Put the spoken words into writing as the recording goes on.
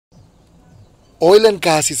Oil and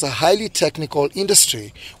gas is a highly technical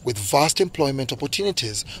industry with vast employment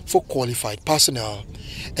opportunities for qualified personnel.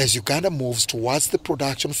 As Uganda moves towards the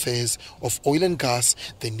production phase of oil and gas,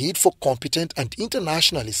 the need for competent and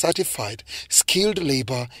internationally certified skilled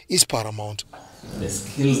labor is paramount. The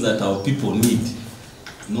skills that our people need,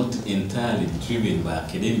 not entirely driven by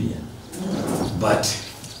academia, but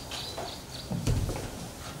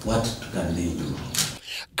what can they do?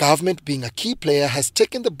 Government, being a key player, has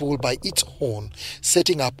taken the bull by its horn,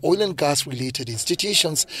 setting up oil and gas related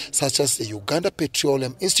institutions such as the Uganda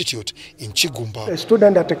Petroleum Institute in Kigumba. A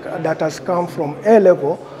student that has come from A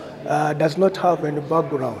level does not have any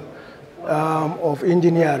background of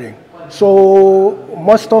engineering. So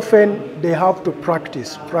most often they have to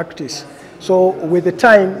practice. So with the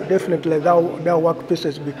time, definitely their work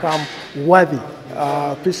pieces become worthy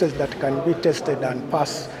pieces that can be tested and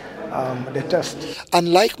pass the test.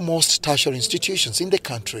 Unlike most tertiary institutions in the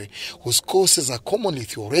country, whose courses are commonly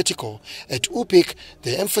theoretical, at Upik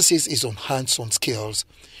the emphasis is on hands-on skills.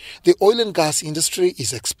 The oil and gas industry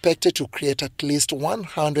is expected to create at least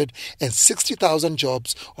 160,000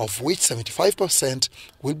 jobs, of which 75%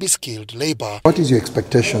 will be skilled labor. What is your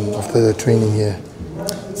expectation of the training here?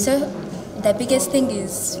 So the biggest thing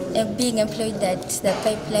is being employed at the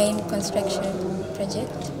pipeline construction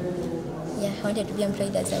project. Yeah, I wanted to be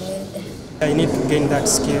employed as a welder. I need to gain that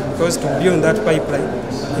skill because to be on that pipeline,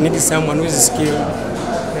 you need someone who is skilled.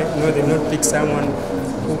 They not pick someone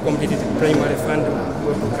who completed primary fund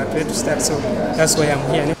or to graduate to start. So that's why I'm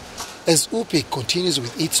here. As Upik continues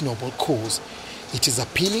with its noble cause, it is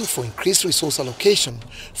appealing for increased resource allocation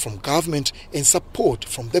from government and support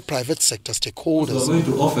from the private sector stakeholders. So we're going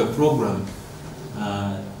to offer a program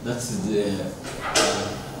that's the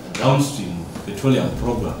downstream petroleum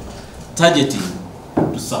program, targeting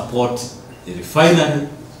to support the refinery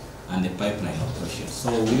and the pipeline operation.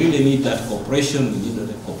 So we really need that cooperation, we need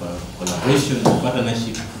that collaboration and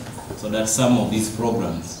partnership so that some of these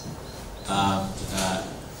programs are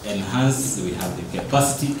enhanced, we have the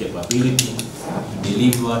capability to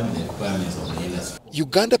deliver to the requirements of the industry.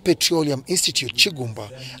 Uganda Petroleum Institute Kigumba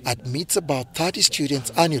admits about 30 students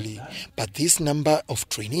annually, but this number of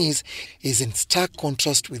trainees is in stark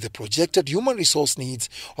contrast with the projected human resource needs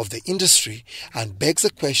of the industry and begs the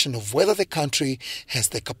question of whether the country has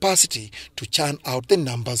the capacity to churn out the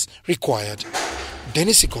numbers required.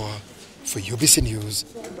 Dennis Sigoa for UBC News.